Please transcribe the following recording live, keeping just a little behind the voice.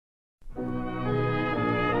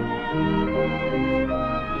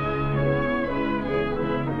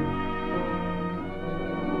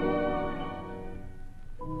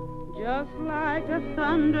Just like a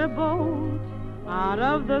thunderbolt out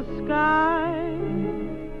of the sky,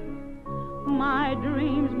 my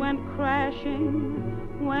dreams went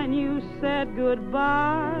crashing when you said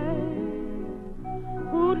goodbye.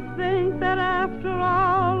 Who'd think that after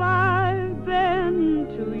all I've been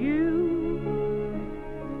to you,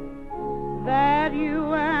 that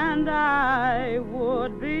you and I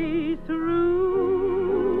would be through?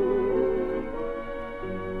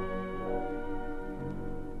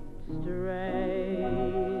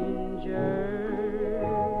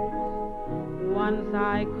 Once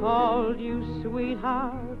I called you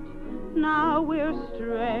sweetheart, now we're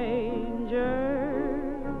strangers.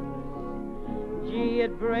 Gee,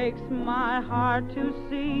 it breaks my heart to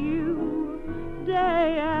see you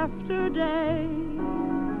day after day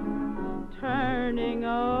turning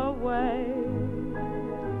away,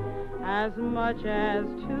 as much as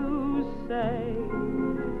to say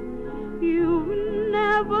you've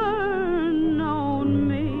never known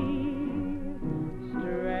me.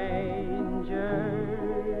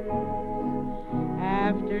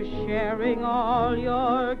 After sharing all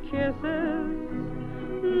your kisses,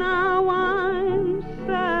 now I'm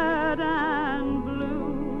sad and blue.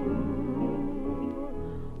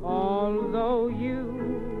 Although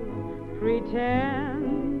you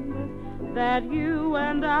pretend that you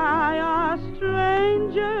and I are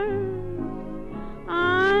strangers,